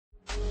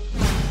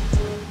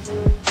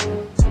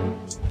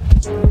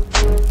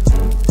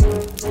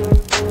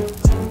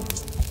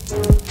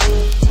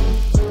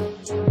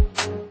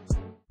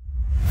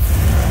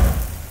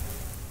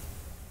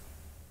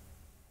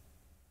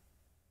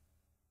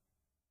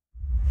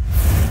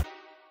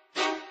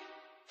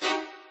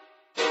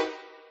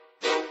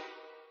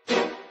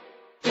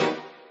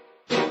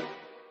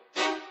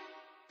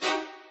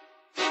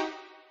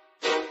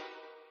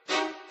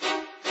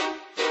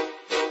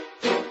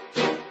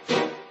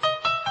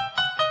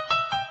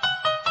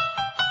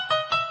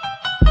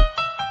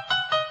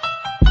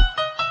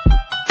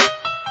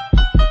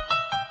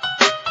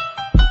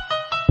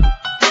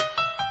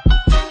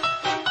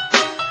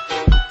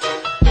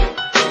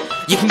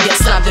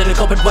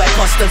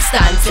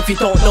understands. If you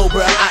don't know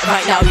where I'm at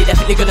right now, you're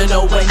definitely gonna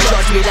know when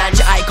judge me land.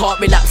 Your eye can't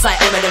relapse like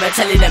Eminem and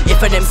telling them if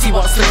an MC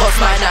wants to cross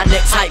my hand,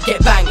 next hype get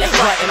bang.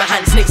 Right in my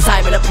hands, next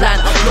time in a plan.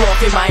 Blow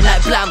off your mind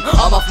like blam,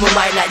 I'm off my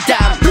mind like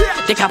damn.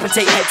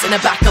 Decapitate heads in the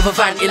back of a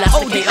van,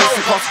 elasticate us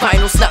across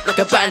spinal snap like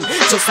a band.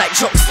 Just like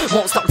trucks,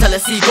 won't stop till I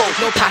see go.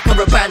 No pack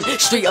or a band,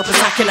 straight up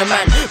attacking a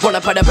man. Run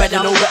up on the bread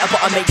and know better,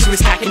 but I make sure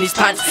he's cacking his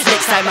pants.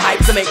 Next time I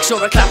hype to make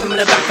sure I clap him in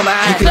the back of my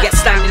hand. You can get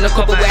standing a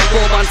couple where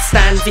 4 months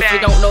stands. If you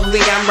don't know who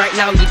I am right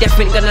now, you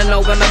definitely gonna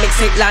know when my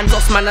mixtape lands.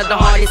 Us man are the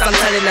hardest, I'm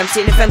telling them.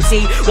 Seeing if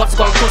MC what's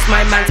gonna cost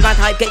my man's mad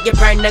hype, get your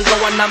brain then go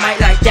on the mic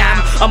like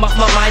damn. I'm off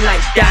my mind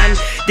like Dan.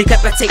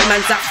 Decapitate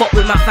mans that fuck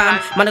with my fam.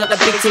 Man, I got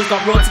the big things,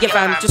 got roll to your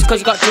fam. Just cause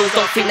you got jewels,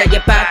 don't think that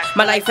you're bad.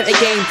 My life at the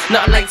game,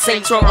 not like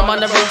Saints Row. I'm on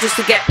the road just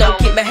to get dough.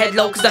 Keep my head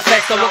low cause the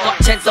feds though. I got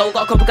cheds though,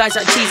 got a couple guys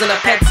like cheese on a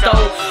pedestal.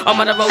 I'm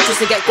on the road just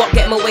to get guap,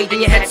 get more weight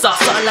than your head's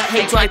off. Something like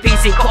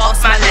HYPC, cut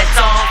off man heads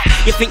off.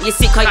 You think you're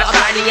sick cause you got a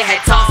battle in your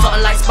head tough.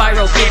 Something like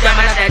Spyro, give that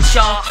man a dead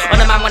shot. On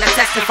the man when I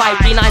testify,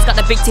 Denie's got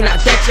the big team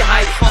that dead you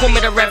high. Come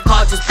with a rev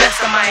card, just bless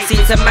the mic. See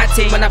it's a mad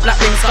thing when a black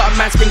ring's got a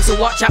man spring, so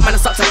watch out man, I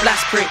start to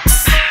blast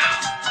pricks.